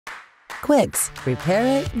QUIXX,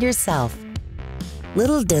 repair it yourself.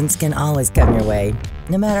 Little dents can always come your way,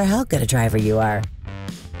 no matter how good a driver you are.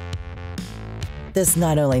 This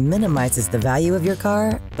not only minimizes the value of your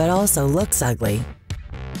car, but also looks ugly.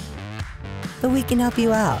 But we can help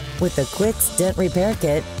you out. With the QUIXX Dent Repair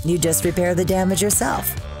Kit, you just repair the damage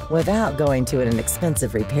yourself, without going to an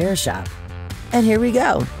expensive repair shop. And here we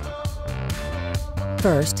go.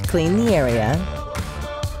 First, clean the area.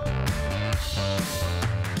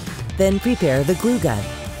 Then prepare the glue gun.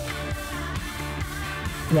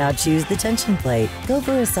 Now choose the tension plate. Go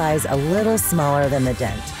for a size a little smaller than the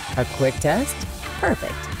dent. A quick test?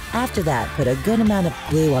 Perfect. After that, put a good amount of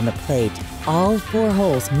glue on the plate. All 4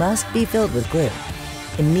 holes must be filled with glue.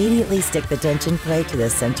 Immediately stick the tension plate to the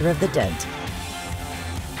center of the dent.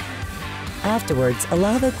 Afterwards,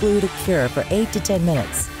 allow the glue to cure for 8 to 10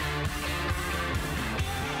 minutes.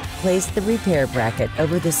 Place the repair bracket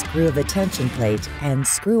over the screw of the tension plate and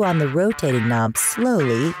screw on the rotating knob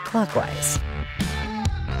slowly clockwise.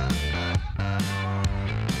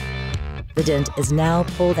 The dent is now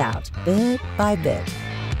pulled out bit by bit.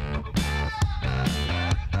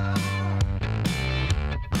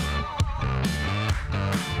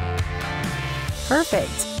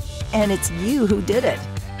 Perfect! And it's you who did it!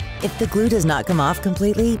 If the glue does not come off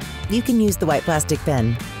completely, you can use the white plastic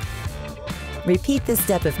pen. Repeat this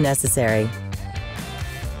step if necessary.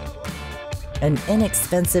 An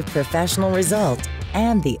inexpensive professional result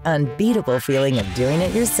and the unbeatable feeling of doing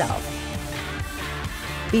it yourself.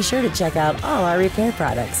 Be sure to check out all our repair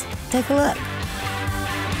products. Take a look.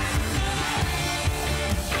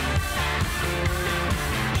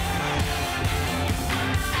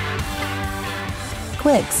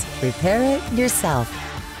 QUIXX, repair it yourself.